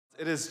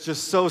It is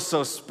just so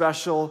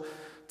special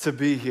to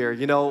be here.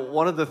 You know,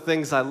 one of the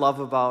things I love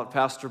about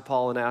Pastor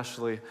Paul and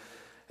Ashley,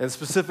 and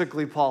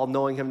specifically Paul,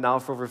 knowing him now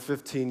for over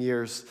 15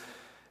 years,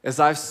 is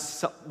I've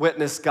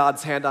witnessed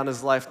God's hand on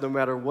his life no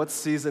matter what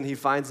season he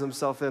finds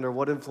himself in or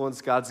what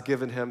influence God's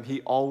given him. He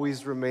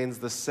always remains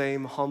the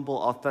same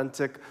humble,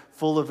 authentic,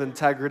 full of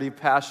integrity,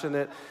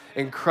 passionate,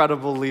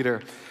 incredible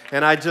leader.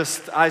 And I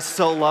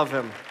so love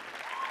him.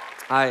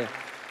 I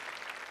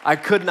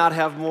could not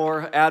have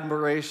more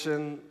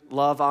admiration,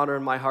 love, honor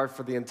in my heart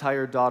for the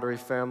entire Daughtery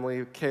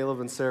family. Caleb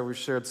and Sarah, we've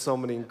shared so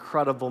many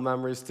incredible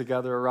memories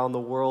together around the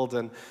world,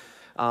 and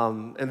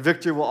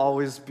Victory will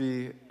always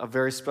be a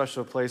very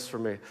special place for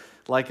me.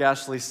 Like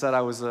Ashley said,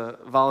 I was a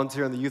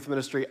volunteer in the youth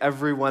ministry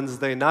every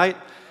Wednesday night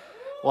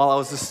while I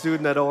was a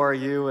student at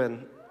ORU,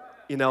 and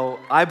you know,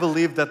 I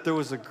believed that there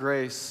was a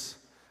grace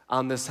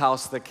on this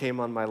house that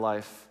came on my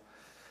life.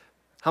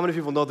 How many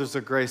people know there's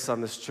a grace on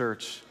this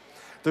church?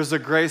 There's a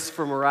grace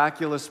for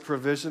miraculous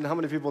provision. How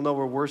many people know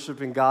we're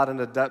worshiping God in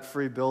a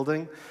debt-free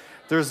building?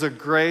 There's a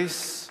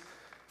grace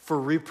for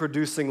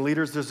reproducing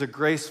leaders. There's a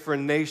grace for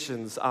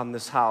nations on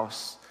this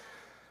house.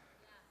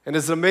 And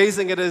as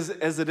amazing as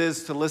it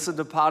is to listen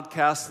to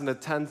podcasts and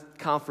attend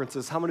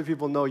conferences, how many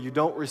people know you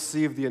don't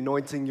receive the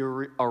anointing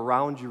you're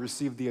around, you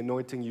receive the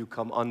anointing you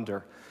come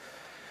under?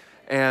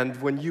 And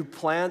when you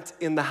plant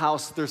in the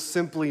house, there's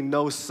simply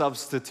no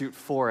substitute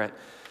for it.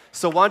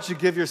 So why don't you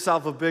give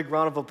yourself a big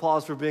round of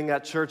applause for being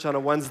at church on a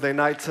Wednesday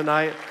night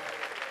tonight.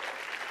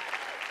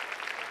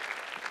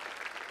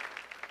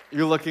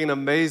 You're looking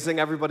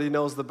amazing. Everybody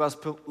knows the best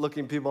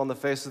looking people on the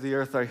face of the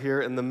earth are here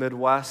in the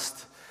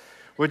Midwest.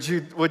 Would you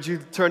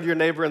turn to your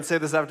neighbor and say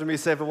this after me?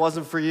 Say, if it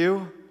wasn't for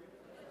you,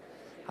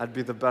 I'd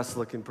be the best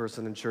looking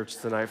person in church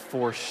tonight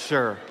for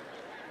sure.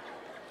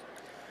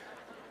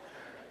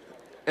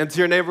 And to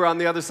your neighbor on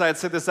the other side,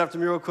 say this after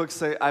me real quick.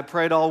 Say, I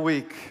prayed all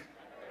week.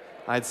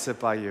 I'd sit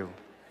by you.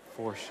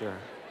 For sure.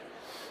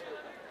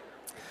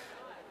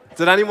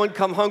 Did anyone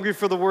come hungry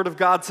for the Word of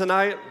God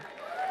tonight?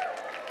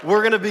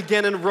 We're going to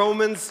begin in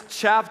Romans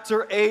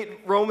chapter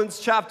 8,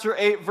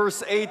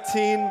 verse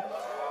 18.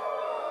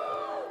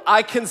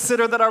 I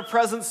consider that our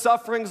present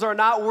sufferings are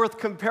not worth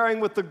comparing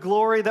with the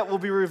glory that will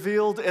be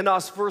revealed in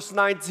us. Verse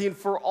 19,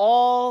 for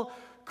all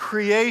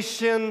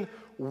creation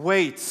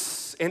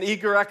waits in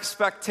eager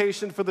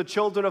expectation for the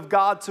children of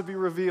God to be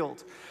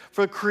revealed.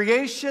 For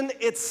creation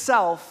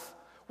itself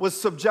was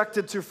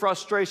subjected to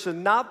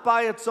frustration, not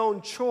by its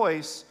own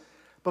choice,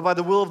 but by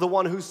the will of the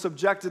one who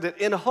subjected it,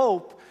 in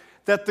hope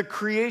that the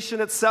creation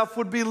itself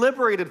would be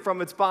liberated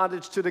from its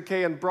bondage to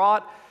decay and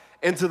brought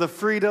into the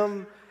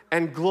freedom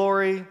and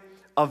glory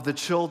of the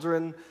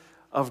children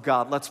of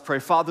God. Let's pray.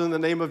 Father, in the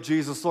name of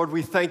Jesus, Lord,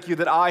 we thank you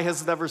that eye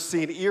has never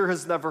seen, ear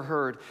has never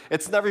heard.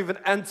 It's never even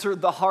entered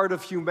the heart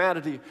of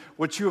humanity,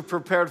 what you have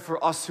prepared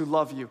for us who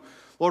love you.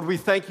 Lord, we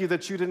thank you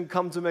that you didn't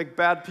come to make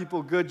bad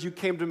people good. You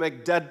came to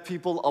make dead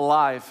people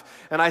alive.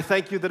 And I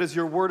thank you that as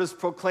your word is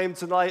proclaimed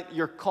tonight,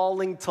 you're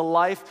calling to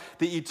life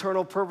the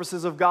eternal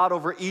purposes of God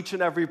over each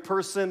and every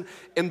person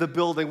in the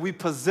building. We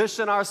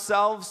position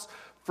ourselves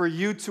for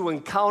you to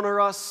encounter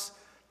us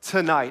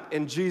tonight.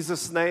 In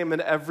Jesus' name,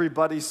 and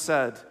everybody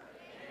said, amen.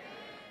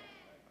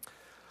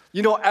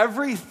 You know,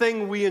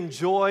 everything we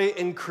enjoy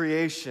in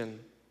creation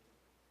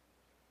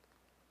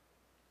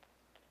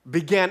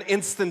began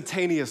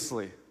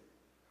instantaneously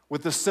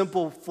with a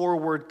simple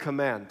four-word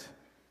command.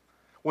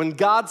 When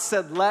God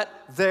said, let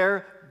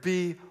there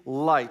be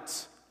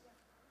light,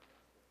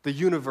 the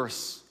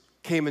universe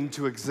came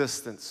into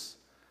existence.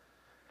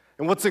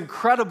 And what's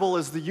incredible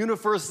is the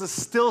universe is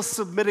still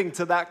submitting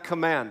to that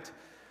command.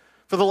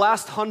 For the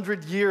last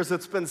 100 years,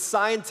 it's been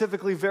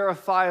scientifically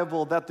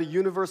verifiable that the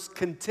universe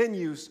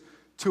continues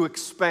to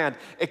expand.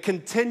 It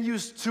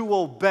continues to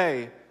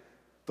obey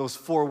those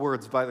four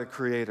words by the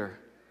Creator.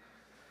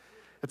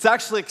 It's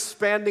actually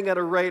expanding at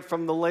a rate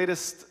from the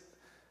latest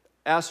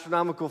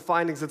astronomical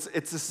findings.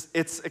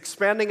 It's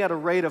expanding at a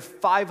rate of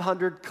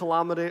 500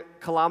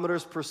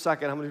 kilometers per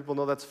second. How many people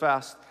know that's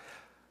fast?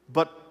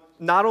 But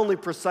not only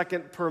per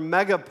second, per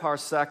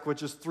megaparsec,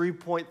 which is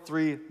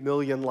 3.3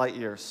 million light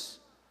years.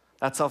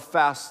 That's how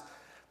fast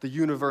the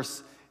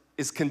universe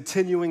is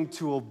continuing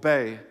to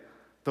obey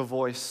the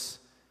voice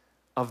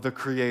of the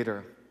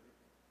Creator.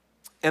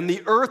 And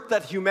the earth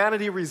that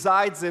humanity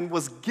resides in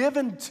was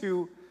given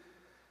to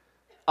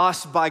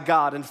us by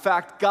God. In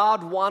fact,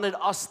 God wanted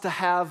us to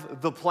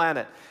have the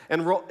planet.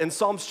 And in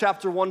Psalms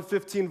chapter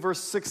 115, verse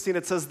 16,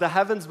 it says, the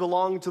heavens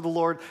belong to the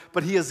Lord,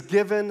 but he has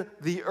given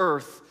the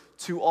earth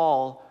to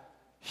all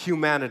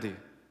humanity.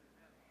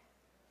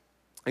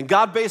 And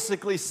God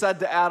basically said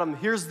to Adam,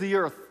 here's the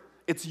earth.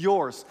 It's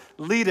yours.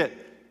 Lead it,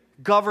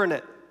 govern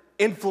it,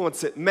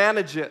 influence it,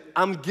 manage it.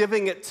 I'm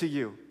giving it to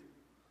you.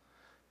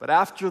 But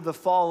after the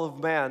fall of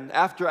man,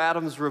 after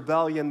Adam's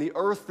rebellion, the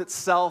earth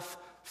itself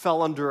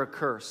fell under a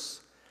curse.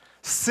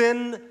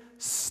 Sin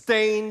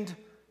stained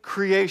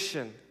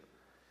creation.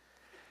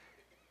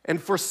 And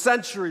for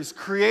centuries,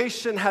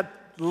 creation had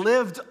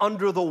lived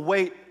under the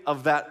weight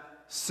of that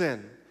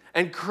sin.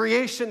 And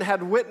creation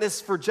had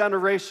witnessed for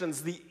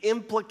generations the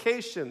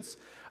implications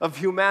of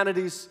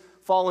humanity's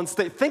fallen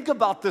state. Think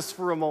about this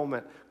for a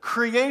moment.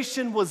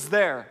 Creation was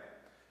there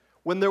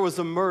when there was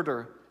a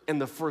murder in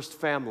the first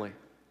family.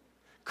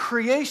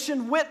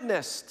 Creation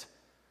witnessed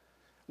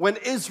when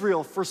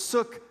Israel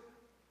forsook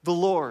the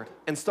Lord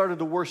and started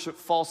to worship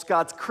false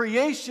gods.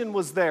 Creation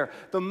was there.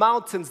 The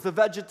mountains, the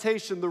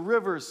vegetation, the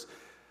rivers,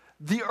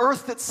 the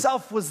earth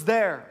itself was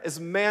there as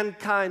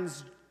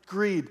mankind's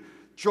greed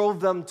drove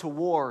them to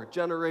war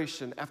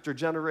generation after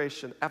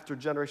generation after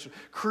generation.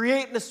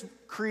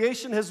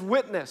 Creation has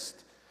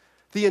witnessed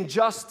the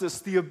injustice,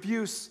 the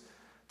abuse,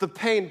 the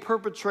pain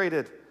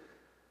perpetrated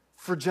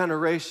for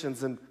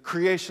generations, and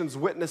creation's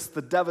witnessed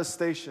the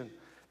devastation,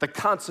 the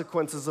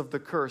consequences of the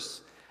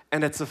curse,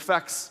 and its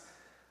effects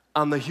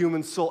on the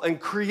human soul. And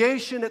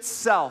creation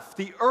itself,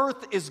 the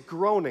earth is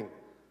groaning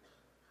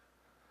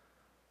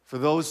for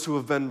those who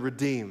have been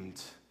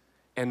redeemed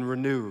and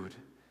renewed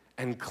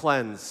and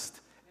cleansed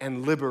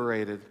and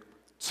liberated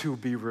to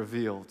be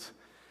revealed.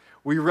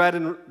 We read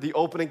in the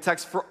opening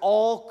text, for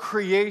all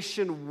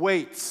creation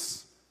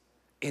waits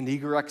in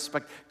eager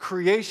expectation.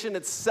 Creation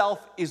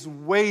itself is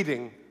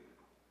waiting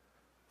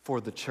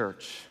for the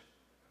church.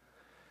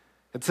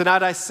 And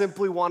tonight I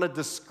simply want to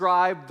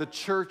describe the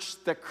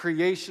church that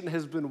creation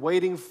has been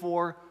waiting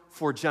for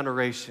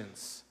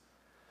generations.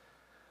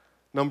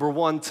 Number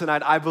one,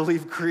 tonight I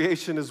believe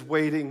creation is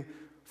waiting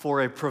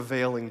for a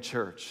prevailing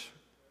church.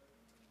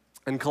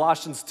 In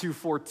Colossians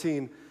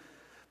 2:14,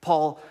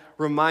 Paul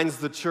reminds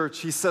the church,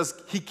 he says,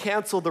 he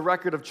canceled the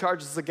record of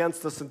charges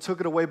against us and took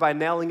it away by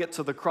nailing it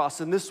to the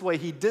cross. In this way,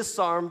 he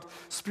disarmed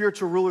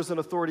spiritual rulers and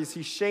authorities.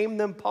 He shamed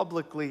them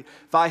publicly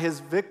by his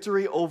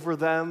victory over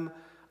them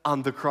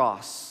on the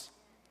cross.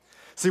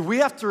 See, we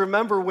have to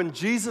remember when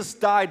Jesus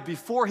died,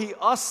 before he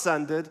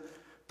ascended,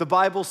 the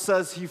Bible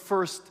says he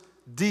first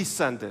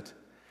descended.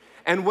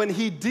 And when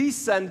he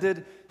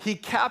descended, he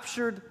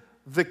captured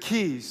the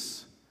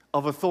keys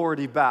of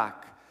authority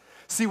back.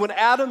 See, when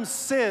Adam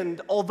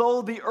sinned,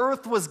 although the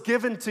earth was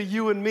given to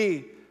you and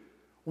me,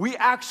 we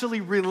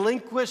actually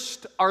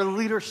relinquished our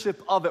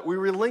leadership of it. We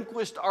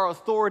relinquished our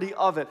authority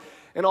of it.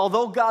 And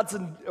although God's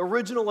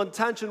original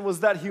intention was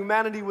that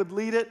humanity would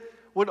lead it,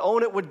 would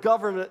own it, would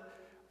govern it,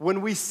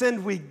 when we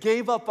sinned, we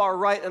gave up our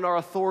right and our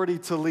authority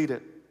to lead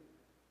it.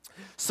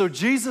 So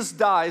Jesus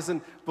dies,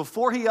 and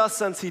before he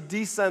ascends, he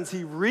descends,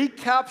 he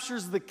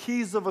recaptures the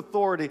keys of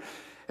authority.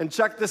 And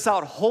check this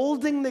out,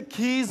 holding the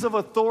keys of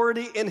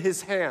authority in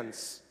his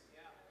hands,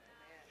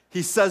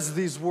 he says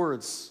these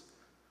words,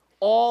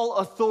 all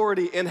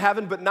authority in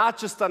heaven, but not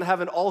just on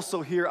heaven,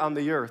 also here on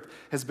the earth,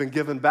 has been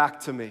given back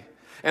to me.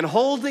 And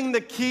holding the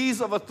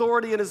keys of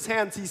authority in his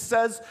hands, he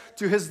says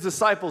to his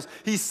disciples,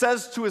 he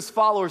says to his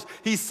followers,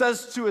 he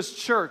says to his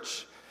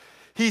church,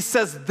 he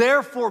says,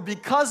 therefore,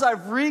 because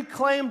I've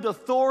reclaimed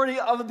authority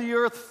of the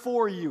earth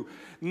for you,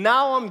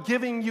 now I'm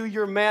giving you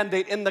your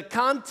mandate. In the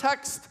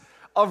context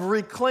of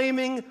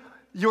reclaiming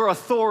your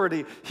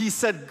authority, he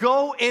said,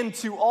 go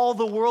into all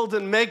the world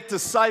and make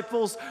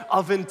disciples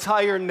of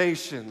entire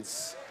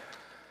nations.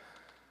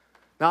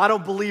 Now, I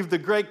don't believe the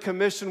Great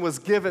Commission was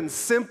given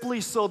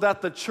simply so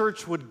that the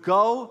church would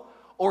go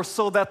or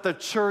so that the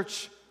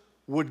church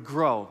would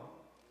grow.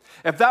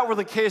 If that were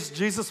the case,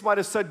 Jesus might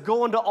have said,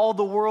 go into all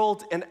the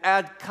world and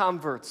add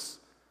converts.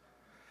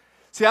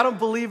 See, I don't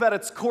believe at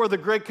its core the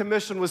Great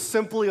Commission was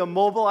simply a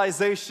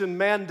mobilization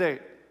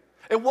mandate.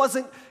 It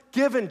wasn't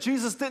given.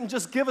 Jesus didn't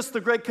just give us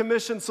the Great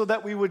Commission so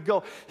that we would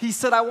go. He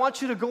said, I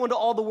want you to go into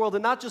all the world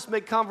and not just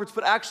make converts,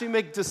 but actually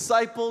make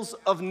disciples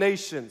of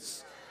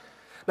nations.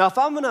 Now, if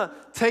I'm going to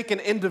take an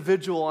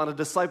individual on a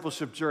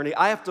discipleship journey,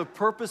 I have to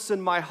purpose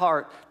in my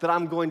heart that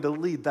I'm going to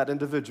lead that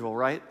individual,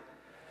 right?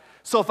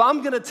 So if I'm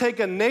going to take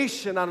a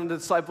nation on a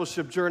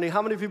discipleship journey,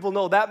 how many people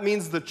know that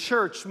means the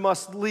church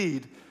must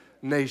lead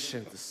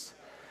nations?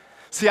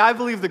 See, I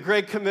believe the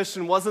Great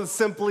Commission wasn't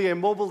simply a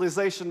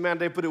mobilization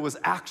mandate, but it was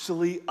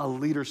actually a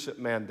leadership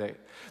mandate.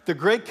 The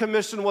Great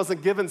Commission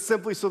wasn't given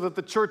simply so that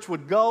the church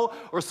would go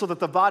or so that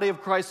the body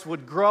of Christ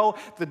would grow.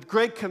 The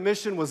Great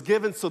Commission was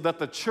given so that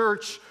the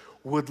church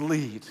would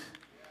lead.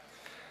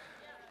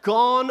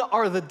 Gone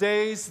are the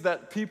days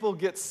that people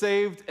get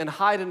saved and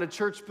hide in a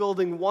church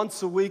building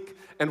once a week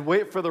and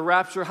wait for the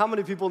rapture. How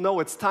many people know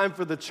it's time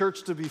for the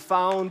church to be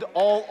found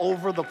all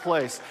over the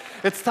place?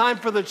 It's time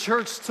for the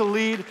church to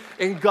lead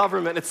in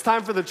government. It's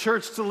time for the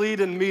church to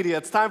lead in media.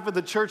 It's time for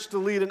the church to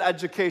lead in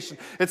education.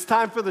 It's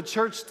time for the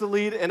church to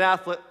lead in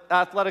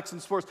athletics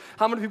and sports.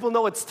 How many people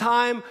know it's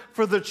time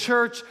for the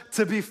church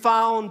to be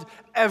found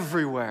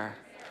everywhere?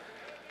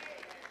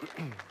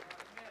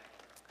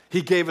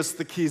 He gave us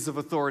the keys of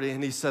authority,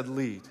 and he said,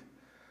 lead.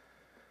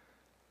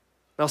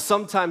 Now,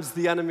 sometimes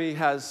the enemy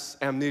has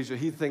amnesia.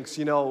 He thinks,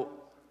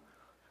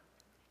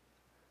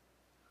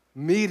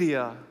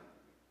 media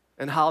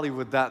and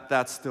Hollywood,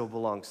 that still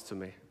belongs to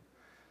me.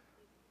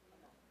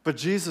 But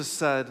Jesus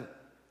said,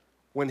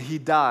 when he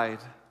died,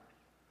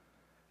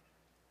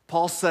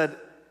 Paul said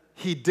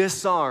he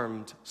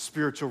disarmed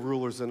spiritual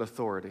rulers and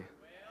authority.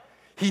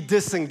 He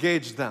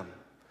disengaged them.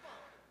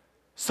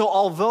 So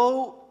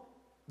although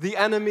the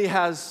enemy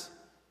has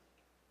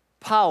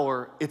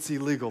power, it's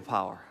illegal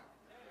power.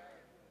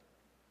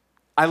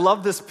 I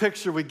love this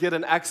picture we get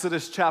in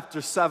Exodus chapter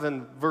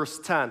 7, verse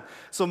 10.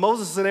 So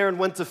Moses and Aaron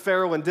went to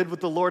Pharaoh and did what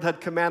the Lord had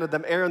commanded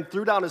them. Aaron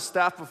threw down his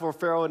staff before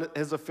Pharaoh and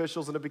his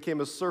officials, and it became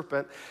a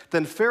serpent.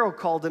 Then Pharaoh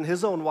called in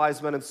his own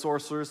wise men and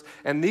sorcerers,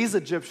 and these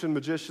Egyptian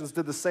magicians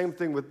did the same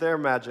thing with their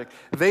magic.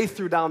 They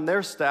threw down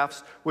their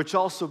staffs, which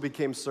also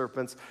became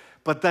serpents.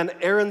 But then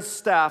Aaron's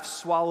staff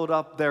swallowed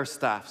up their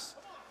staffs.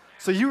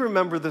 So you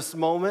remember this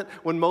moment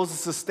when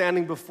Moses is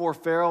standing before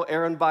Pharaoh,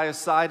 Aaron by his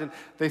side, and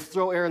they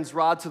throw Aaron's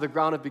rod to the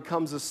ground, it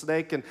becomes a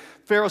snake, and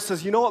Pharaoh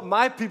says, you know what,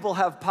 my people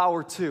have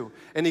power too.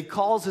 And he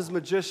calls his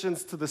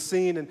magicians to the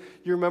scene, and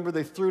you remember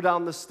they threw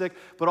down the stick,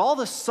 but all of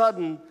a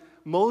sudden,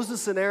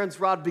 Moses and Aaron's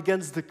rod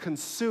begins to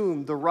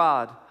consume the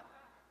rod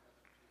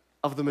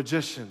of the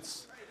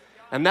magicians.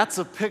 And that's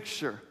a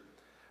picture,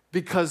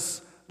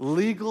 because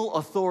legal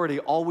authority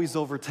always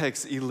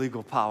overtakes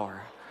illegal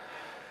power.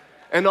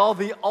 And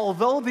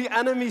although the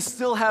enemy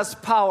still has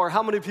power,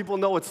 how many people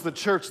know it's the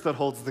church that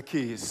holds the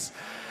keys?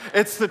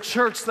 It's the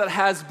church that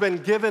has been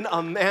given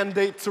a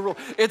mandate to rule.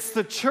 It's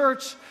the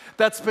church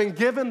that's been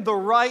given the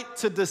right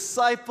to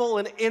disciple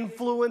and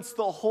influence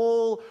the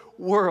whole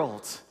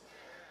world.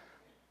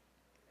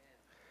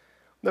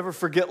 Never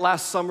forget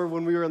last summer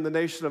when we were in the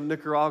nation of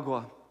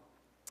Nicaragua.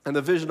 And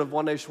the vision of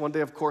One Nation, One Day,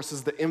 of course,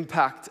 is to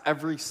impact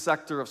every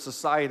sector of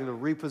society and to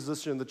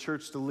reposition the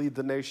church to lead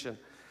the nation.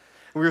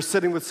 We were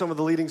sitting with some of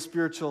the leading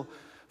spiritual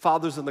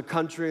fathers in the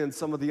country and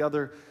some of the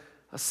other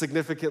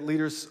significant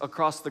leaders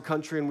across the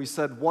country, and we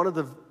said one of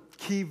the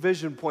key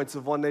vision points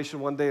of One Nation,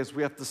 One Day is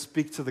we have to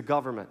speak to the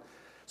government.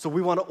 So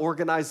we want to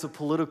organize a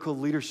political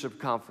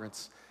leadership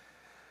conference.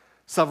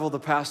 Several of the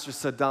pastors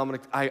said,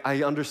 Dominic,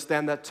 I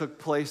understand that took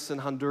place in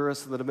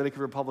Honduras and the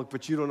Dominican Republic,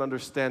 but you don't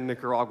understand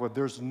Nicaragua.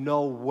 There's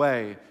no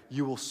way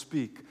you will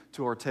speak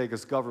to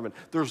Ortega's government.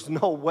 There's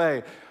no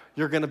way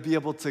you're going to be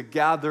able to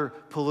gather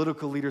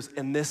political leaders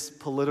in this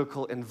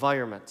political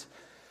environment.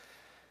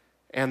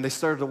 And they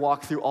started to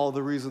walk through all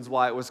the reasons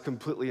why it was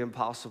completely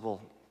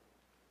impossible.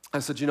 I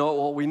said, you know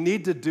what we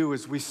need to do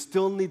is we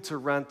still need to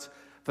rent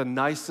the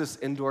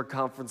nicest indoor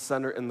conference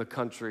center in the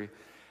country,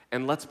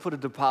 and let's put a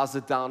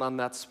deposit down on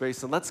that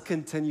space, and let's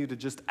continue to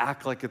just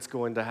act like it's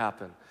going to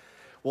happen.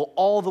 Well,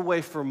 all the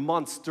way for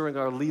months during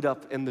our lead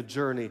up in the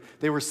journey,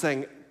 they were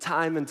saying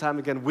time and time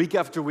again, week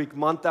after week,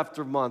 month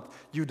after month,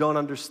 you don't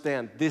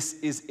understand. This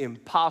is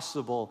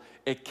impossible.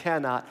 It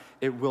cannot,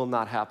 it will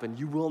not happen.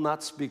 You will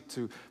not speak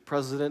to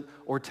President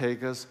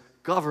Ortega's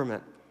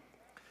government.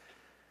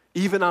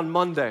 Even on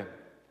Monday,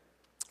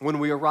 when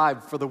we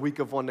arrived for the week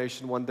of One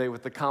Nation, One Day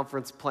with the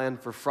conference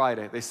planned for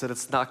Friday, they said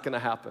it's not going to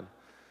happen.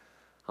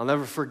 I'll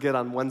never forget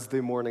on Wednesday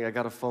morning, I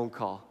got a phone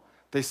call.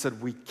 They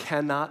said, we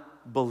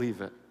cannot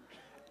believe it.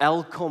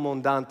 El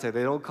Comandante,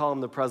 they don't call him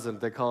the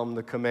president, they call him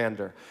the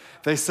commander.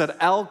 They said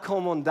El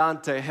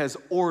Comandante has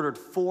ordered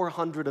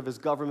 400 of his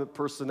government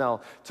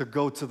personnel to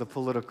go to the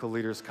political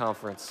leaders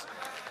conference.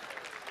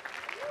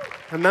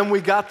 And then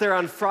we got there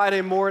on Friday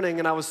morning,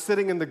 and I was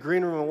sitting in the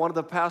green room, and one of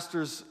the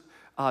pastor's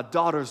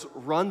daughters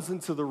runs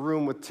into the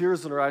room with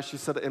tears in her eyes. She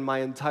said, in my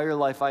entire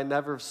life, I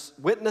never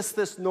witnessed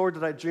this, nor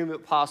did I dream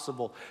it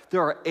possible.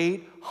 There are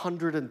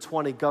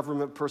 820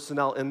 government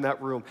personnel in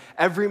that room.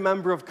 Every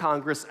member of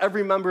Congress,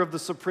 every member of the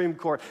Supreme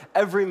Court,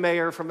 every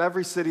mayor from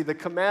every city, the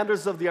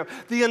commanders of the army,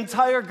 the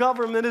entire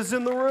government is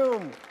in the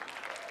room.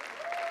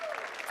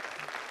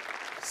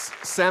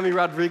 Sammy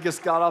Rodriguez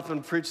got up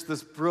and preached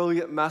this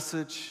brilliant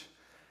message.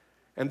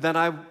 And then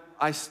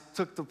I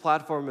took the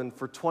platform and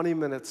for 20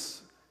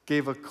 minutes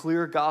gave a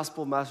clear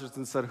gospel message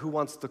and said, who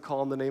wants to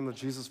call on the name of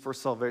Jesus for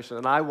salvation?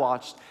 And I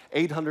watched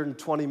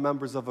 820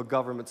 members of a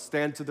government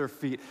stand to their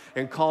feet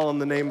and call on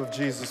the name of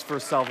Jesus for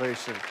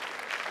salvation.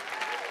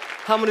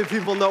 How many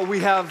people know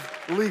we have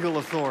legal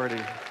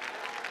authority?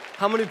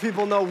 How many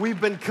people know we've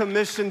been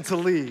commissioned to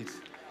lead?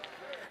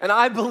 And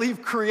I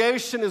believe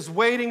creation is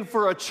waiting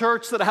for a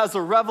church that has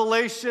a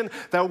revelation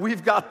that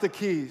we've got the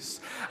keys.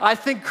 I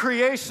think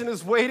creation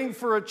is waiting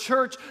for a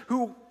church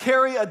who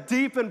carry a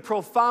deep and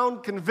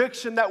profound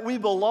conviction that we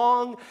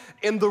belong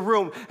in the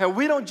room. And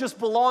we don't just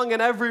belong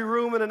in every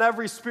room and in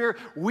every sphere.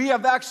 We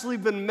have actually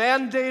been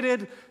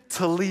mandated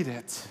to lead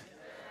it.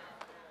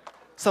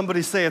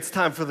 Somebody say it's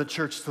time for the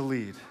church to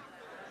lead.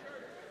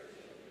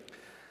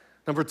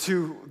 Number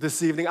two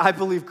this evening, I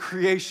believe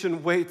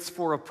creation waits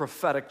for a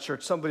prophetic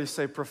church. Somebody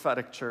say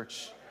prophetic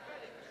church.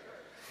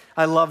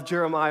 I love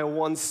Jeremiah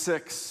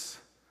 1:6.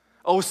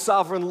 O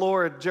sovereign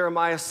Lord,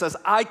 Jeremiah says,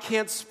 I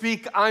can't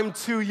speak, I'm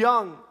too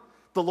young.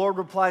 The Lord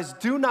replies,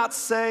 do not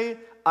say,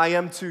 I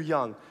am too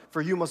young.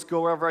 For you must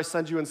go wherever I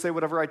send you and say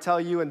whatever I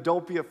tell you, and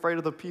don't be afraid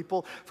of the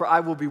people, for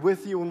I will be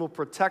with you and will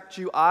protect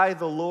you. I,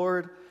 the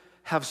Lord,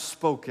 have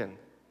spoken.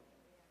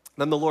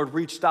 Then the Lord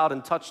reached out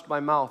and touched my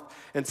mouth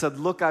and said,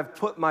 look, I've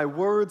put my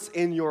words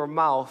in your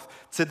mouth.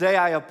 Today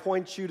I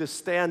appoint you to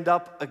stand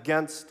up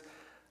against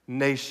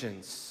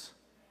nations.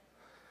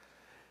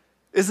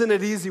 Isn't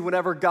it easy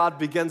whenever God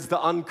begins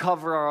to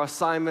uncover our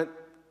assignment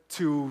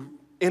to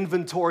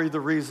inventory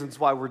the reasons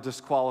why we're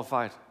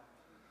disqualified.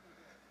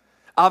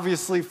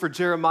 Obviously, for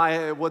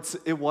Jeremiah,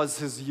 it was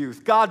his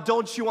youth. God,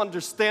 don't you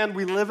understand?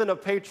 We live in a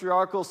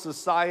patriarchal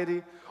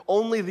society.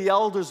 Only the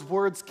elders'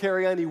 words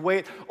carry any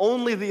weight.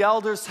 Only the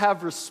elders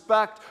have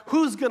respect.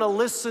 Who's going to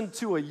listen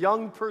to a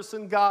young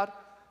person, God?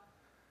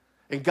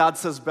 And God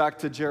says back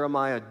to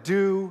Jeremiah,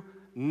 do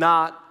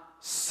not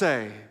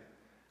say,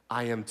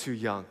 I am too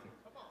young.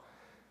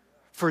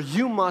 For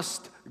you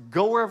must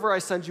go wherever I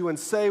send you and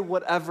say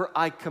whatever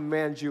I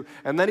command you.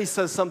 And then he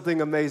says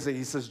something amazing.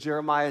 He says,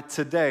 Jeremiah,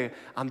 today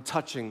I'm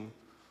touching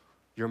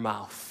your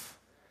mouth.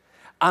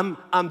 I'm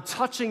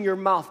touching your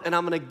mouth, and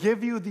I'm going to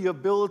give you the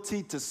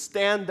ability to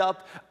stand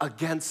up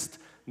against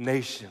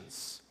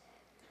nations.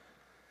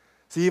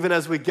 See, even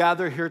as we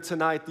gather here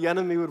tonight, the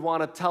enemy would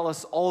want to tell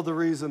us all the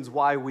reasons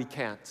why we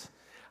can't.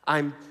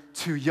 I'm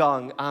too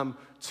young. I'm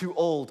too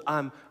old.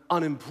 I'm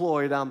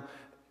unemployed. I'm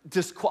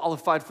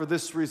disqualified for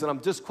this reason. I'm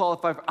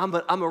disqualified.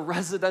 I'm a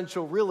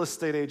residential real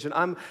estate agent.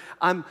 I'm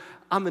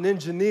an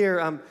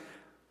engineer.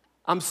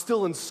 I'm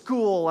still in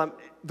school.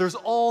 There's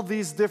all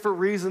these different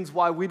reasons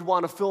why we'd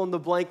want to fill in the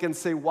blank and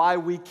say why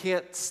we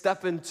can't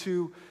step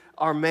into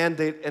our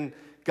mandate. And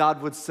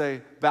God would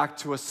say back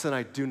to us, sin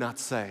I do not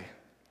say.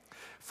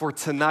 For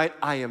tonight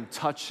I am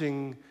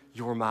touching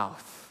your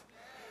mouth.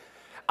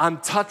 I'm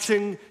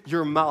touching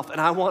your mouth, and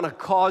I want to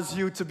cause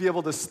you to be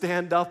able to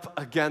stand up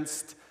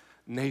against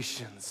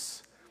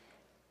nations.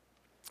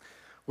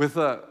 With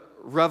a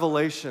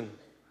revelation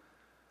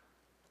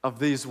of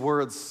these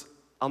words,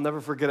 I'll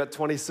never forget at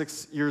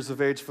 26 years of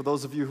age, for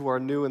those of you who are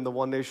new in the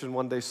One Nation,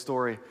 One Day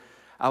story,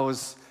 I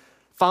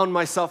found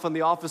myself in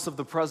the office of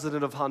the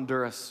president of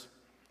Honduras.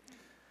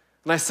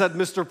 And I said,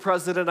 Mr.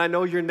 President, I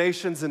know your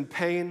nation's in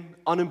pain.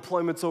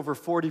 Unemployment's over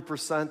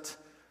 40%.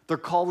 They're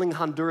calling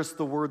Honduras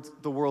the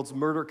world's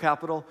murder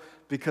capital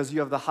because you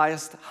have the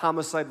highest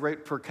homicide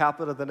rate per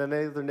capita than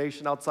any other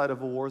nation outside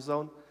of a war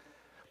zone.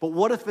 But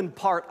what if in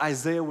part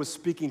Isaiah was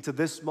speaking to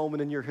this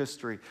moment in your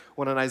history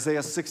when in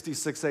Isaiah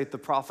 66:8 the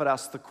prophet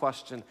asked the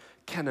question,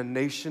 can a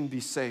nation be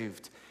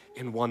saved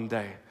in one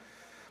day?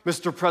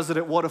 Mr.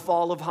 President, what if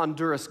all of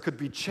Honduras could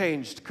be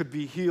changed, could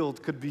be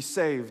healed, could be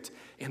saved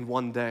in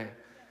one day?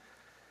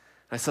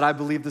 I said, I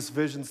believe this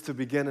vision's to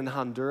begin in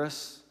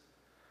Honduras,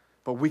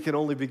 but we can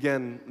only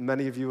begin,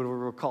 many of you will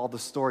recall the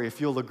story,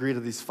 if you'll agree to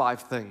these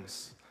 5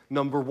 things.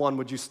 Number 1,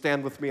 would you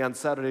stand with me on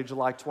Saturday,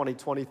 July 20,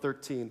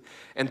 2013,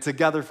 and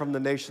together from the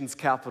nation's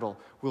capital,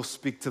 we'll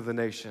speak to the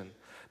nation.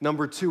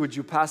 Number 2, would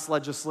you pass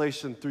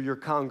legislation through your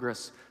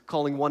Congress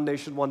calling One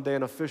Nation, One Day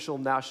an official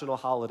national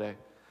holiday?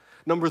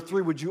 Number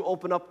 3, would you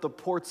open up the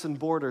ports and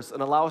borders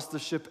and allow us to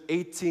ship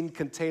 18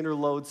 container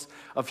loads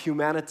of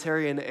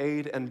humanitarian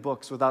aid and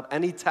books without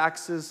any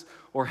taxes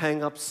or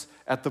hang-ups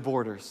at the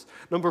borders?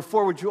 Number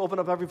 4, would you open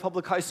up every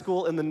public high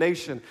school in the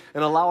nation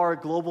and allow our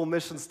global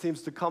missions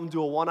teams to come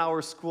to a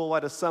 1-hour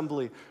school-wide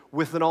assembly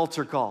with an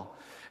altar call?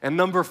 And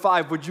number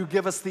 5, would you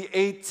give us the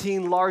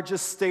 18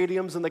 largest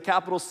stadiums in the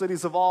capital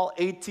cities of all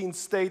 18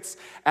 states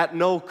at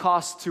no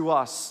cost to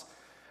us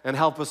and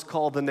help us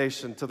call the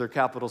nation to their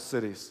capital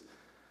cities?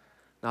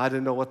 Now, I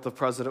didn't know what the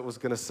president was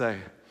going to say,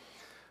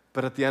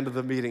 but at the end of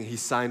the meeting, he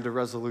signed a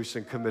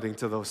resolution committing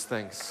to those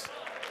things.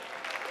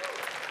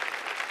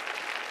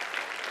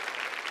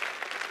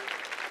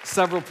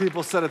 Several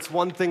people said it's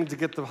one thing to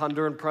get the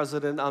Honduran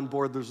president on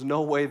board. There's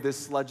no way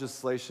this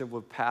legislation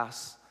would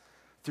pass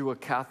through a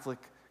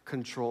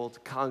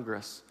Catholic-controlled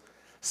Congress.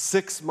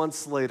 6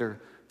 months later,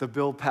 the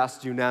bill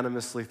passed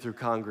unanimously through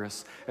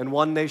Congress, and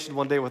One Nation,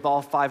 One Day with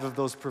all 5 of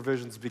those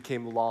provisions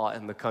became law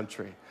in the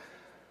country.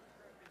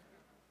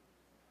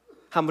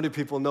 How many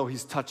people know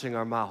he's touching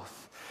our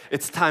mouth?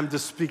 It's time to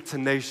speak to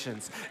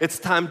nations. It's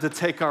time to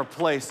take our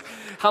place.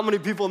 How many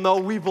people know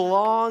we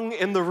belong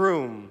in the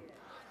room?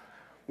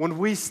 When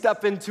we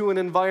step into an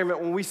environment,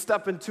 when we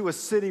step into a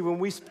city, when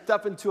we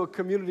step into a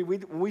community,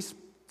 when we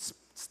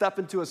step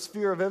into a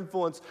sphere of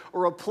influence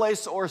or a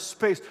place or a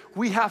space,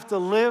 we have to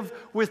live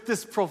with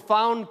this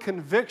profound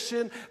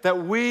conviction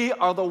that we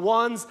are the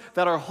ones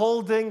that are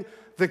holding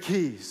the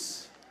keys.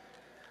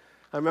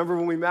 I remember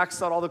when we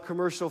maxed out all the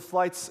commercial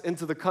flights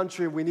into the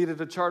country, we needed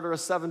to charter a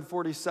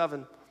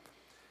 747.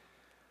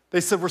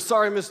 They said, we're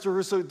sorry, Mr.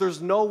 Russo,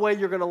 there's no way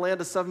you're going to land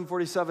a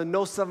 747.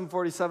 No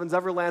 747s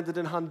ever landed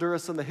in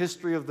Honduras in the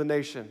history of the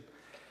nation.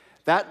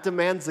 That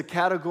demands a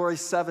Category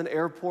 7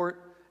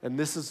 airport, and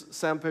this is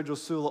San Pedro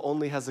Sula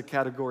only has a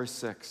Category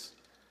 6.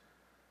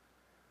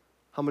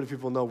 How many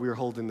people know we're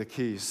holding the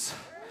keys?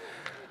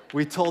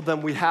 We told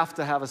them we have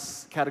to have a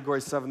Category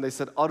 7. They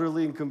said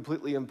utterly and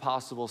completely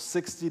impossible.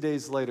 60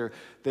 days later,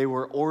 they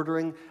were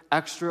ordering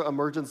extra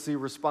emergency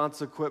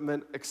response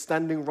equipment,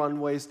 extending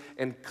runways,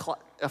 and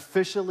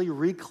officially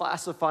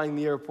reclassifying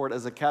the airport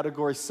as a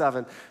Category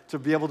 7 to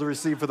be able to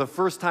receive for the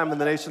first time in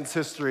the nation's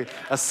history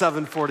a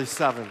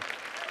 747.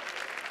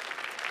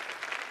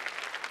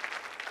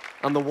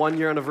 On the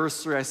 1-year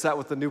anniversary, I sat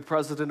with the new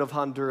president of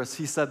Honduras.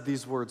 He said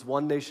these words: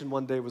 "One nation,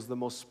 one day was the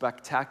most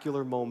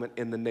spectacular moment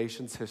in the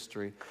nation's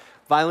history.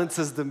 Violence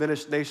has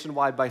diminished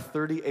nationwide by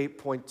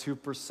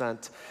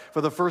 38.2%.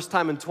 For the first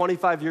time in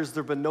 25 years,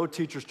 there have been no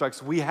teacher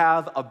strikes. We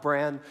have a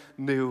brand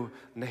new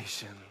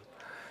nation."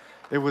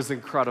 It was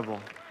incredible.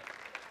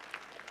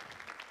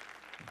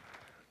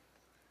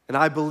 And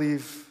I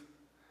believe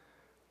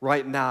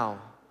right now,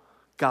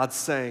 God's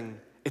saying,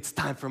 it's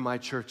time for my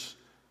church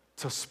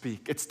to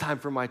speak. It's time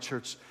for my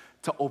church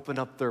to open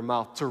up their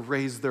mouth, to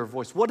raise their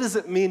voice. What does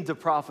it mean to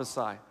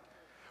prophesy?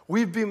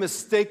 We've been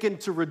mistaken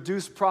to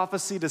reduce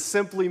prophecy to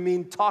simply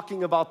mean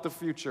talking about the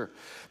future.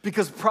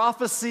 Because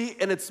prophecy,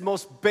 in its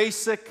most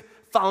basic,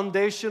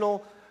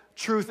 foundational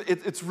truth,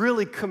 it's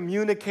really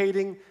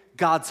communicating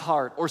God's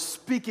heart or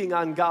speaking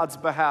on God's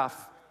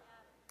behalf.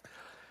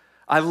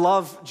 I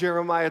love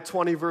Jeremiah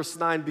 20, verse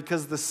 9,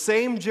 because the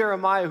same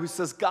Jeremiah who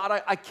says,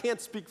 "God, I can't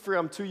speak for you,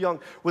 I'm too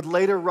young," would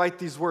later write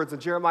these words in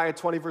Jeremiah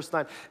 20, verse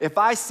 9. "If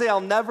I say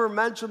I'll never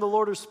mention the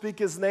Lord or speak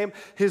his name,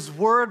 his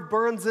word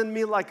burns in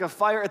me like a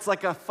fire. It's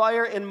like a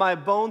fire in my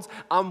bones.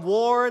 I'm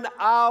worn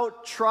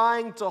out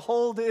trying to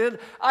hold it in.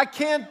 I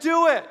can't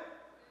do it."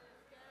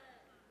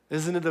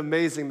 Isn't it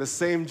amazing? The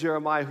same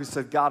Jeremiah who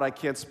said, "God, I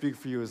can't speak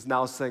for you," is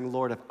now saying,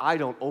 "Lord, if I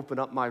don't open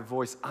up my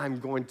voice, I'm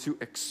going to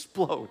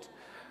explode."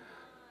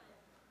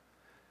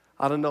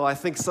 I don't know, I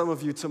think some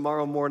of you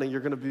tomorrow morning,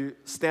 you're going to be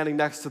standing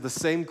next to the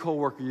same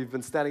coworker you've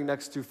been standing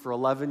next to for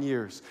 11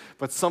 years.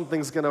 But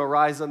something's going to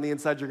arise on the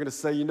inside. You're going to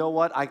say, "You know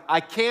what?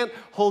 I can't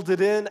hold it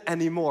in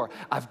anymore.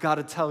 I've got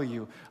to tell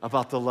you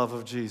about the love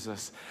of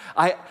Jesus."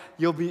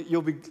 You'll be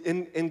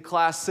in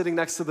class sitting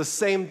next to the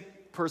same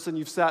person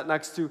you've sat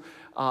next to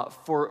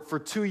for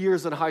 2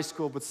 years in high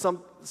school, but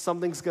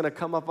something's going to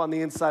come up on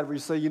the inside where you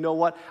say, "You know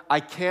what? I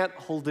can't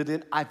hold it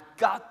in. I've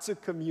got to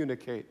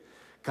communicate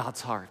God's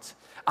heart.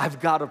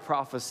 I've got to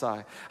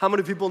prophesy." How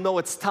many people know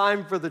it's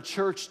time for the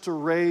church to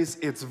raise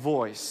its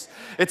voice?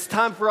 It's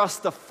time for us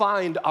to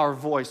find our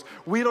voice.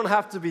 We don't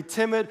have to be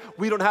timid.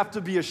 We don't have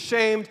to be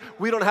ashamed.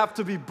 We don't have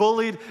to be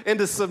bullied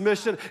into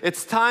submission.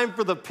 It's time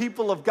for the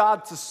people of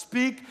God to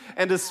speak,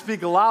 and to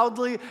speak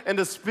loudly, and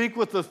to speak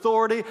with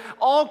authority.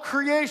 All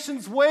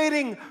creation's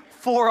waiting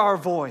for our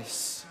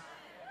voice.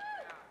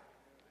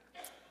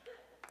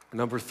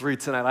 Number 3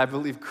 tonight, I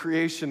believe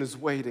creation is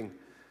waiting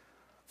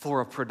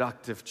for a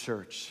productive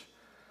church.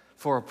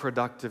 For a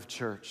productive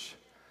church.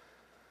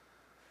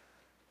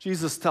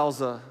 Jesus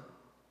tells a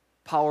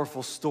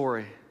powerful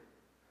story.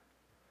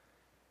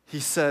 He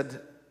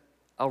said,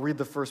 I'll read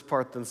the first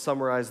part, then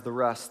summarize the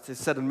rest. He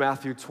said in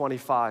Matthew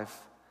 25,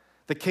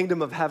 "The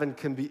kingdom of heaven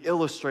can be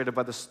illustrated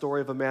by the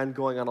story of a man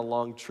going on a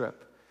long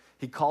trip.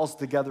 He calls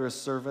together his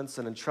servants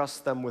and entrusts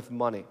them with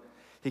money.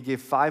 He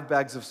gave 5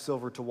 bags of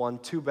silver to one,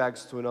 2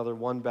 bags to another,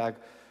 1 bag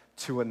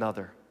to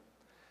another.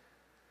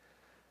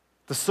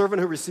 The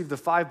servant who received the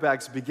 5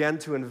 bags began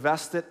to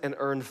invest it and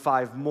earned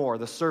 5 more.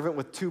 The servant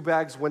with 2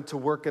 bags went to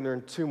work and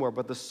earned 2 more.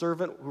 But the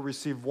servant who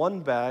received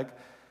 1 bag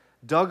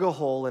dug a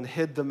hole and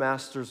hid the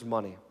master's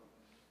money."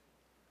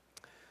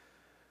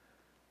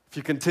 If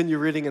you continue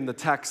reading in the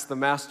text, the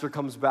master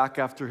comes back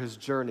after his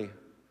journey.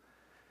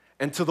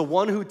 And to the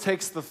one who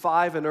takes the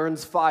 5 and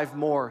earns 5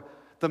 more,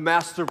 the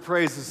master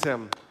praises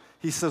him.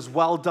 He says,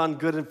 "Well done,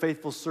 good and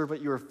faithful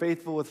servant. You are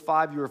faithful with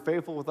 5. You are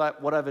faithful with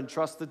what I've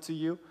entrusted to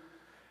you.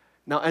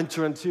 Now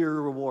enter into your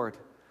reward."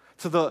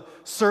 To the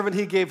servant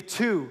he gave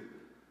 2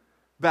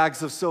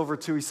 bags of silver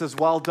to, he says,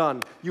 "Well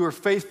done. You are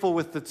faithful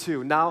with the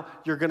 2. Now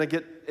you're going to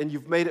get, and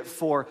you've made it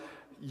 4.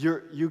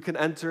 You can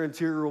enter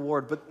into your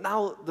reward." But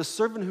now the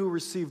servant who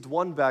received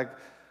 1 bag,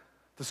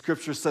 the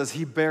scripture says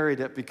he buried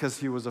it because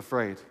he was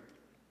afraid.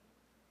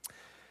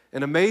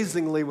 And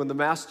amazingly, when the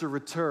master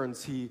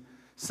returns, he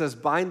says,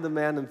 "Bind the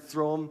man and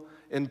throw him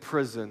in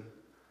prison.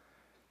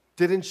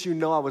 Didn't you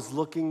know I was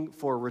looking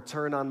for a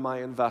return on my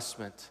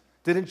investment?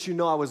 Didn't you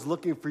know I was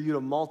looking for you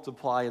to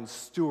multiply and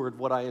steward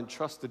what I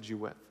entrusted you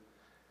with?"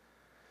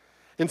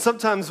 And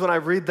sometimes when I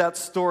read that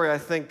story, I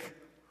think,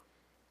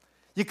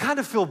 you kind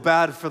of feel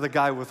bad for the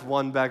guy with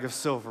 1 bag of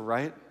silver,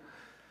 right?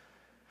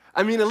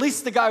 I mean, at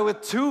least the guy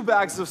with 2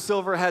 bags of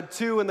silver had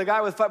 2, and the guy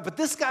with 5, but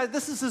this guy,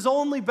 this is his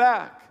only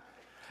bag.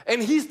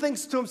 And he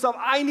thinks to himself,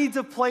 "I need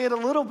to play it a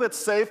little bit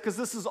safe because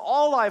this is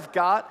all I've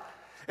got.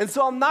 And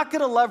so I'm not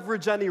going to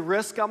leverage any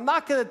risk. I'm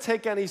not going to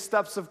take any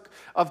steps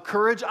of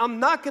courage. I'm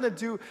not going to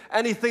do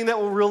anything that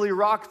will really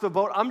rock the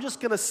boat. I'm just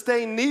going to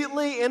stay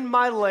neatly in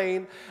my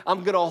lane.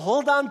 I'm going to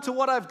hold on to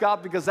what I've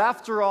got because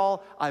after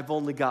all, I've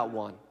only got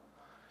 1.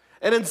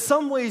 And in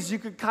some ways, you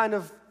could kind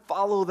of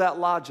follow that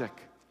logic.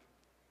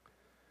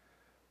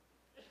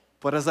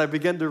 But as I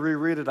began to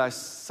reread it, I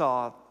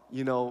saw,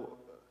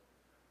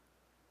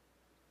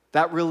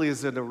 that really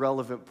is an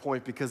irrelevant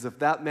point, because if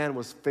that man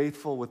was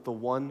faithful with the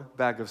 1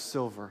 bag of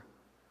silver,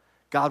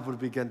 God would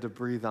begin to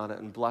breathe on it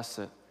and bless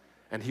it,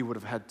 and he would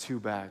have had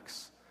 2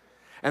 bags.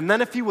 And then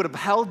if he would have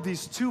held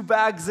these 2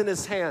 bags in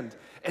his hand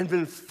and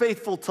been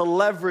faithful to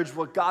leverage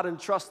what God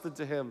entrusted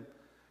to him,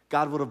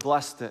 God would have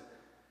blessed it,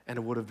 and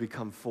it would have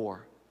become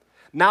 4.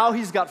 Now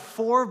he's got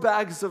 4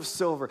 bags of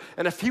silver.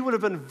 And if he would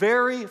have been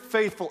very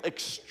faithful,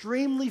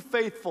 extremely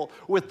faithful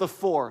with the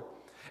 4,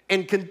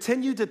 and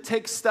continued to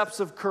take steps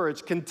of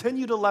courage,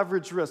 continue to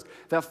leverage risk,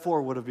 that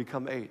 4 would have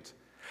become 8.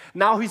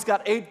 Now he's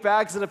got 8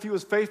 bags, and if he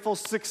was faithful,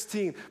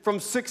 16. From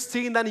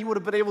 16, then he would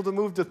have been able to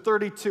move to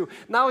 32.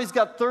 Now he's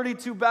got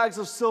 32 bags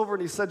of silver,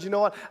 and he said, you know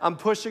what? I'm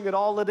pushing it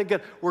all in again.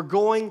 We're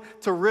going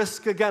to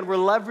risk again. We're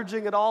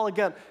leveraging it all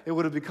again. It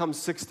would have become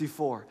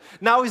 64.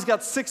 Now he's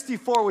got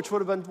 64, which would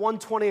have been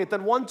 128,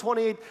 then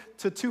 128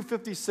 to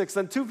 256,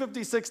 then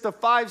 256 to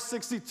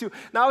 562.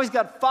 Now he's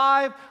got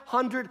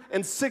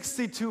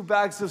 562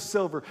 bags of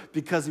silver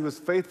because he was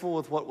faithful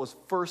with what was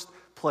first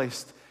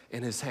placed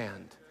in his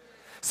hand.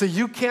 So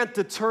you can't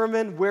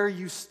determine where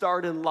you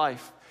start in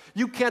life.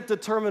 You can't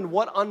determine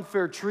what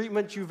unfair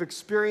treatment you've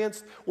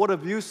experienced, what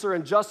abuse or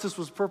injustice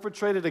was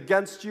perpetrated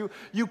against you.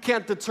 You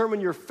can't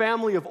determine your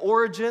family of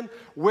origin,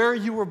 where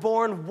you were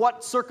born,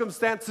 what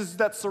circumstances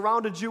that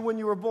surrounded you when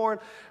you were born,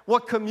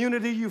 what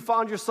community you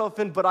found yourself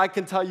in. But I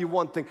can tell you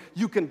one thing.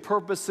 You can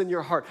purpose in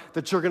your heart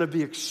that you're going to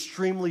be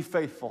extremely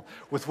faithful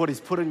with what he's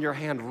put in your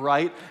hand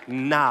right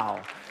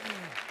now.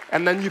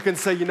 And then you can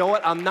say, you know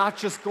what, I'm not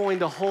just going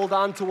to hold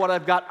on to what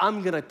I've got.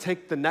 I'm going to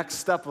take the next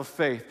step of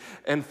faith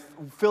and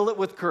fill it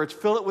with courage,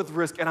 fill it with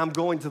risk, and I'm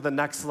going to the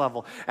next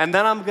level. And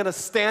then I'm going to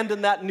stand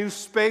in that new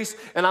space,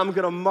 and I'm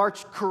going to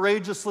march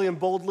courageously and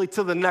boldly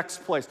to the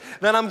next place.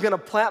 Then I'm going to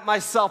plant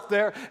myself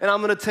there, and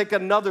I'm going to take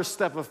another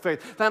step of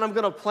faith. Then I'm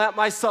going to plant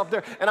myself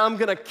there, and I'm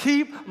going to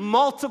keep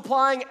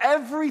multiplying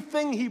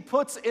everything he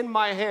puts in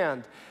my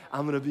hand.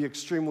 I'm going to be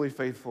extremely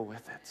faithful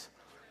with it.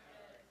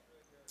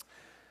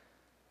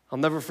 I'll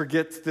never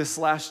forget this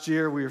last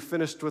year. We were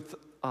finished with,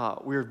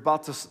 we were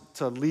about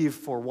to leave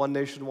for One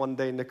Nation, One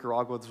Day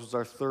Nicaragua. This was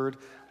our 3rd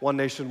One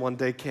Nation, One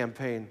Day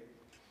campaign.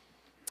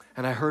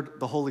 And I heard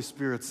the Holy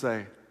Spirit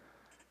say,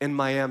 in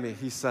Miami,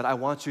 he said, I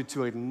want you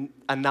to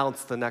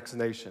announce the next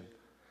nation.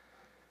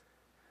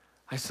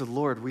 I said,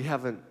 Lord, we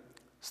haven't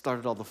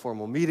started all the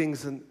formal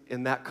meetings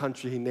in that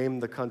country. He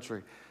named the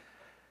country.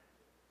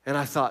 And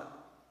I thought,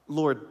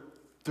 Lord,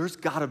 there's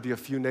got to be a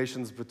few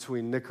nations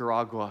between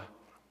Nicaragua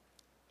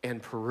and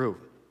Peru.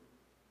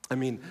 I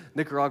mean,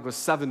 Nicaragua's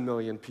 7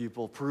 million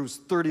people, Peru's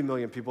 30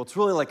 million people. It's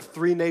really like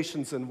 3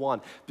 nations in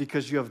one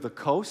because you have the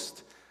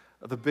coast,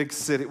 the big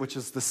city, which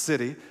is the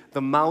city,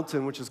 the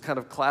mountain, which is kind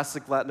of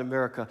classic Latin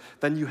America.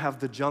 Then you have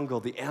the jungle,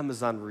 the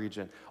Amazon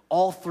region.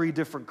 All 3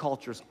 different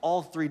cultures,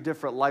 all 3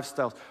 different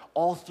lifestyles,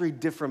 all 3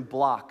 different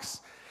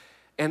blocks.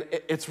 And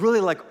it's really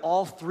like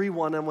all 3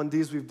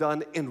 1M1Ds we've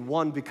done in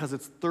one because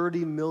it's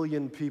 30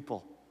 million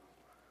people.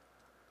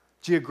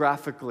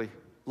 Geographically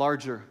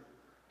larger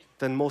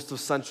than most of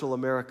Central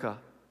America.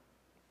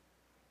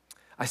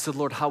 I said,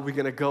 Lord, how are we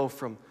going to go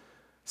from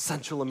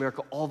Central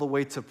America all the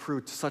way to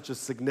Peru, to such a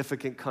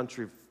significant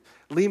country?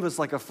 Lima's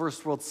like a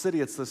first world city.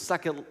 It's the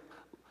 2nd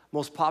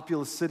most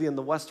populous city in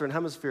the Western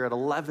Hemisphere at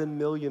 11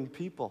 million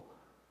people.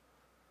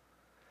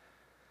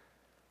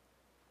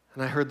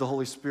 And I heard the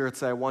Holy Spirit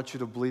say, I want you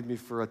to believe me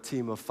for a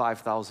team of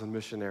 5,000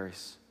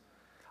 missionaries.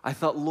 I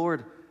thought,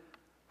 Lord,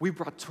 we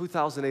brought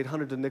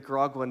 2,800 to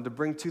Nicaragua, and to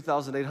bring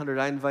 2,800,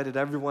 I invited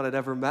everyone I'd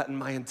ever met in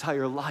my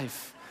entire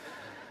life.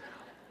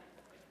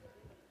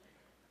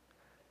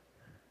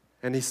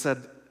 And he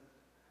said,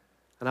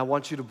 and I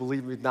want you to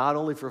believe me not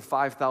only for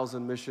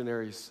 5,000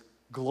 missionaries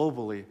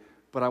globally,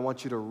 but I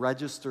want you to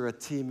register a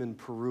team in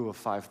Peru of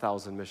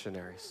 5,000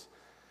 missionaries,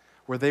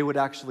 where they would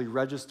actually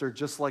register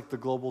just like the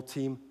global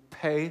team,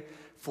 pay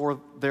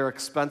for their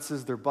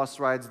expenses, their bus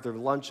rides, their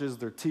lunches,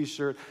 their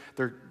t-shirt.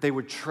 They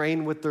would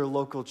train with their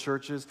local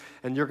churches,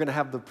 and you're going to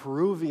have the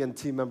Peruvian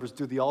team members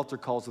do the altar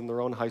calls in their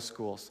own high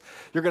schools.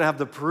 You're going to have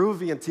the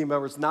Peruvian team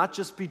members not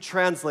just be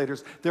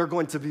translators, they're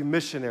going to be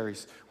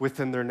missionaries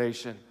within their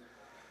nation.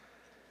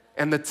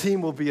 And the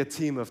team will be a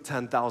team of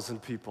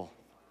 10,000 people.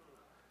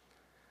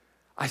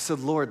 I said,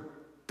 Lord,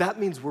 that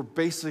means we're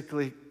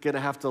basically going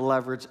to have to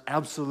leverage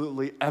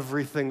absolutely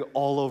everything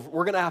all over.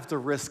 We're going to have to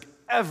risk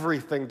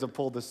everything to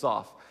pull this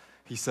off.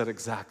 He said,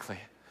 exactly.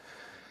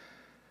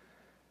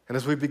 And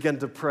as we began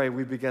to pray,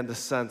 we began to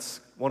sense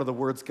one of the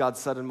words God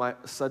said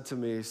to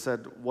me. He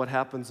said, what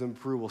happens in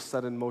Peru will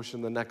set in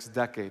motion the next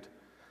decade.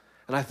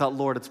 And I thought,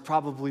 Lord, it's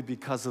probably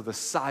because of the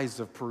size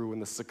of Peru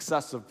and the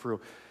success of Peru.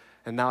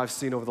 And now I've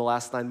seen over the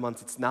last 9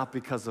 months, it's not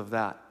because of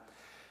that.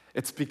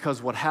 It's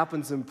because what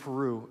happens in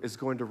Peru is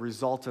going to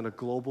result in a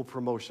global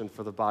promotion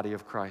for the body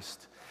of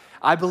Christ.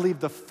 I believe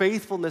the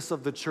faithfulness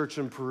of the church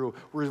in Peru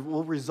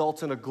will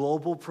result in a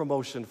global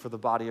promotion for the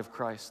body of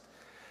Christ.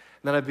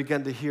 And then I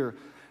began to hear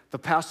the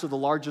pastor of the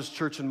largest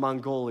church in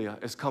Mongolia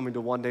is coming to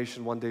One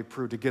Nation, One Day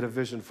Peru to get a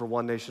vision for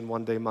One Nation,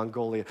 One Day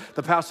Mongolia.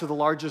 The pastor of the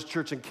largest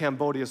church in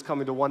Cambodia is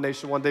coming to One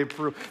Nation, One Day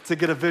Peru to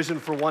get a vision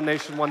for One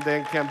Nation, One Day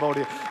in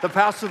Cambodia. The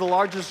pastor of the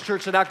largest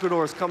church in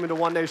Ecuador is coming to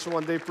One Nation,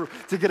 One Day Peru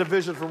to get a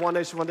vision for One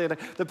Nation, One Day.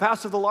 The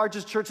pastor of the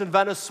largest church in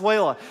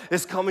Venezuela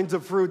is coming to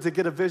Peru to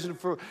get a vision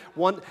for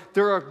one.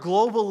 There are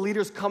global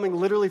leaders coming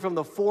literally from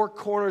the 4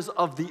 corners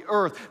of the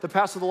earth. The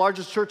pastor of the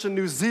largest church in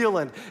New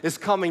Zealand is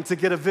coming to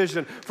get a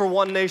vision for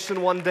One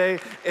Nation, One Day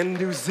today in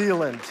New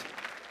Zealand.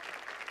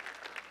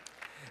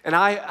 And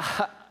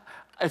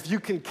if you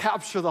can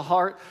capture the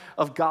heart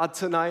of God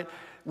tonight,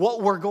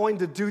 what we're going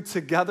to do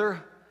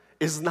together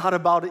is not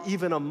about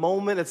even a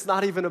moment. It's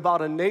not even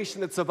about a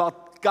nation. It's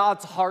about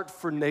God's heart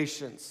for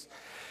nations.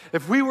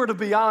 If we were to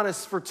be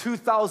honest, for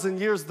 2,000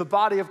 years, the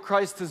body of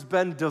Christ has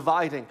been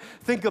dividing.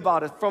 Think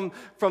about it.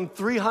 From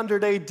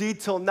 300 AD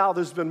till now,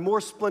 there's been more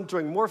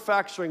splintering, more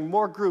fracturing,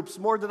 more groups,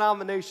 more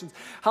denominations.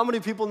 How many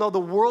people know the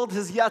world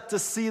has yet to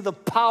see the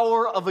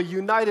power of a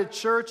united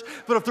church?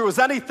 But if there was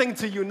anything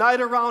to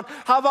unite around,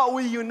 how about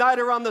we unite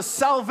around the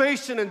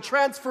salvation and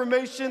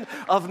transformation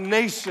of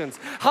nations?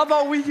 How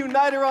about we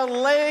unite around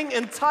laying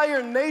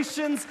entire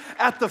nations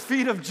at the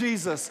feet of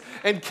Jesus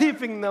and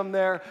keeping them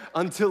there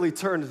until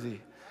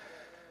eternity?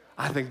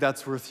 I think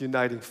that's worth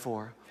uniting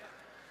for.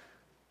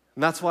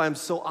 And that's why I'm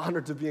so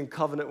honored to be in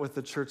covenant with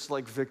a church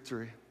like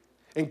Victory.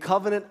 In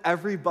covenant,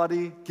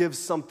 everybody gives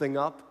something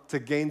up to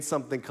gain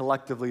something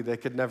collectively they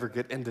could never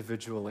get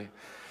individually.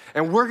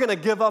 And we're going to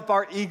give up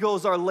our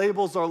egos, our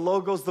labels, our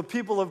logos. The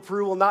people of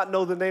Peru will not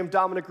know the name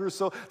Dominic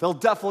Russo. They'll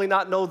definitely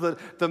not know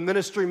the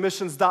ministry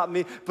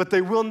missions.me, but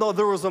they will know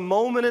there was a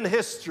moment in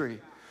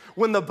history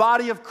when the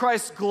body of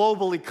Christ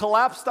globally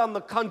collapsed on the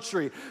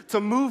country to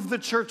move the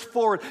church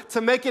forward,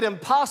 to make it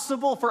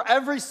impossible for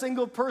every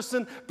single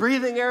person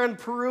breathing air in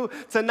Peru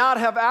to not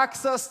have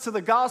access to the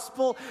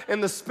gospel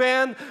in the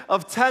span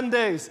of 10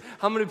 days.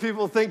 How many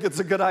people think it's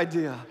a good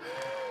idea?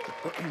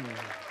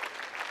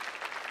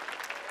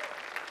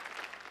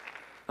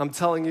 I'm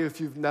telling you, if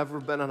you've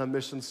never been on a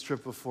missions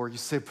trip before, you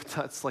say, but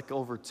that's like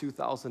over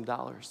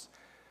 $2,000.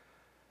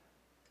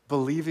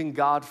 Believing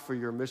God for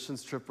your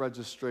missions trip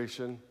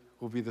registration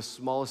will be the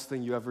smallest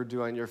thing you ever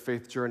do on your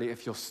faith journey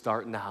if you'll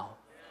start now.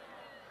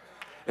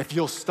 If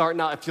you'll start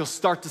now, if you'll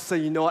start to say,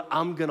 you know what,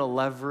 I'm going to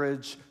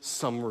leverage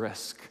some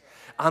risk.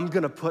 I'm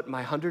going to put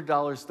my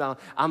 $100 down.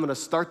 I'm going to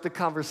start the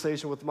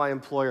conversation with my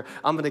employer.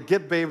 I'm going to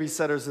get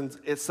babysitters,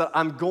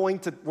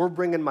 and we're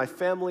bringing my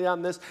family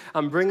on this.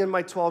 I'm bringing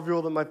my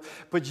 12-year-old,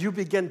 but you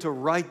begin to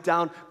write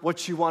down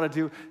what you want to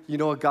do. You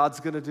know what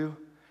God's going to do?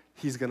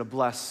 He's going to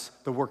bless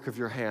the work of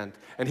your hand.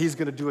 And He's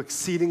going to do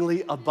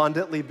exceedingly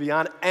abundantly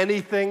beyond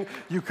anything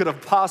you could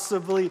have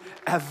possibly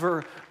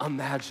ever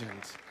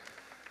imagined.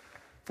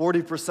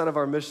 40% of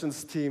our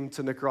missions team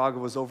to Nicaragua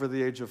was over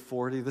the age of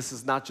 40. This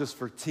is not just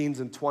for teens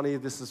and 20.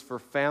 This is for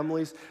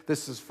families.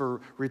 This is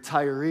for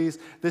retirees.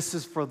 This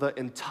is for the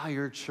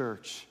entire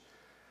church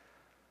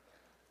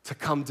to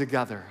come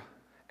together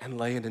and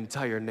lay an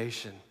entire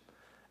nation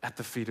at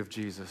the feet of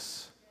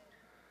Jesus.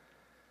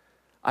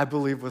 I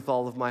believe with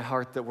all of my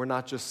heart that we're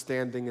not just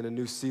standing in a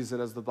new season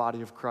as the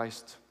body of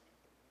Christ.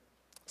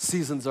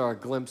 Seasons are a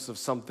glimpse of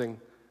something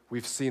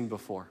we've seen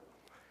before.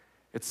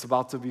 It's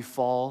about to be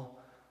fall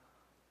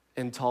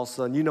in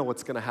Tulsa, and you know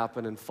what's going to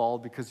happen in fall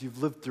because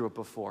you've lived through it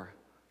before.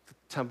 The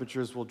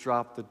temperatures will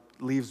drop, the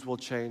leaves will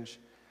change.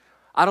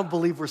 I don't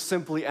believe we're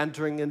simply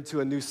entering into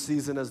a new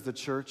season as the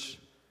church.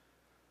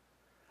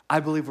 I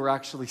believe we're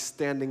actually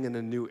standing in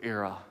a new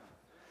era.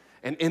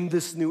 And in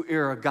this new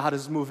era, God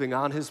is moving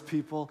on His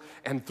people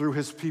and through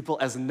His people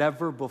as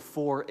never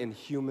before in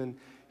human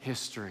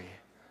history.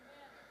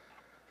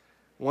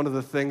 One of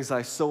the things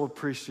I so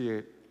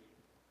appreciate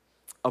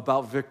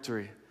about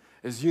Victory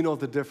is you know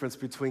the difference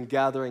between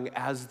gathering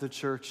as the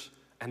church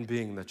and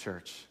being the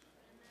church.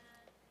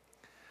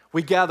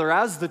 We gather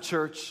as the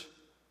church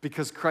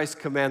because Christ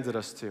commanded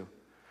us to.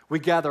 We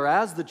gather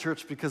as the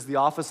church because the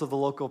office of the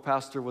local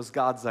pastor was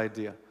God's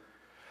idea.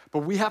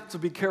 But we have to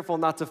be careful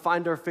not to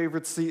find our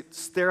favorite seat,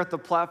 stare at the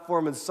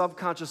platform, and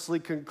subconsciously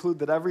conclude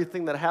that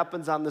everything that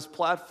happens on this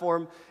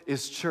platform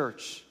is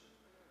church.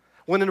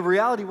 When in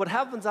reality, what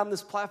happens on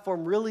this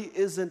platform really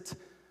isn't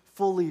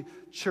fully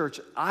church.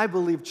 I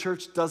believe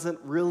church doesn't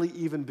really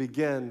even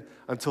begin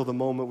until the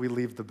moment we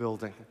leave the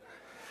building.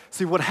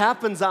 See, what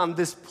happens on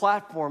this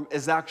platform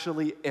is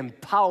actually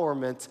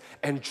empowerment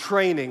and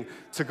training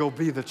to go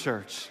be the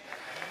church.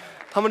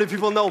 How many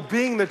people know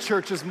being the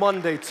church is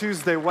Monday,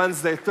 Tuesday,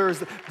 Wednesday,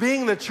 Thursday?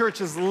 Being the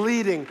church is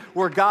leading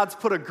where God's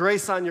put a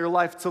grace on your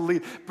life to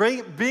lead.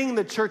 Being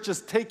the church is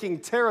taking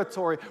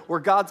territory where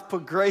God's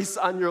put grace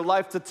on your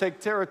life to take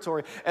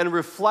territory and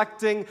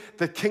reflecting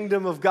the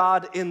kingdom of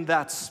God in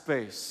that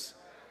space.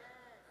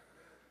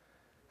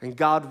 And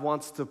God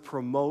wants to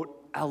promote,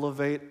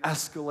 elevate,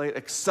 escalate,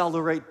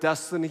 accelerate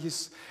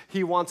destinies.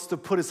 He wants to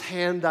put His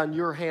hand on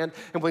your hand.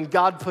 And when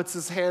God puts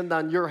His hand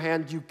on your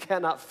hand, you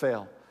cannot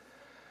fail.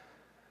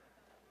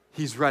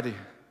 He's ready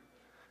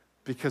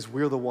because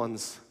we're the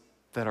ones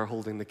that are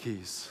holding the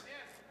keys.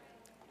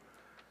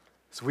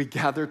 So we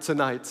gather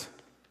tonight.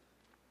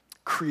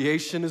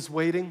 Creation is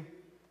waiting.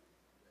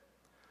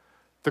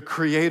 The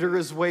Creator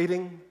is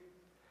waiting.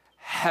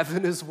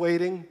 Heaven is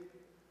waiting.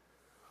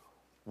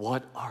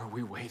 What are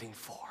we waiting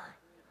for?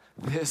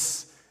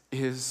 This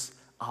is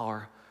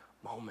our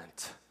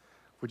moment.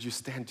 Would you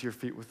stand to your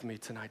feet with me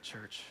tonight,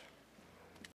 church?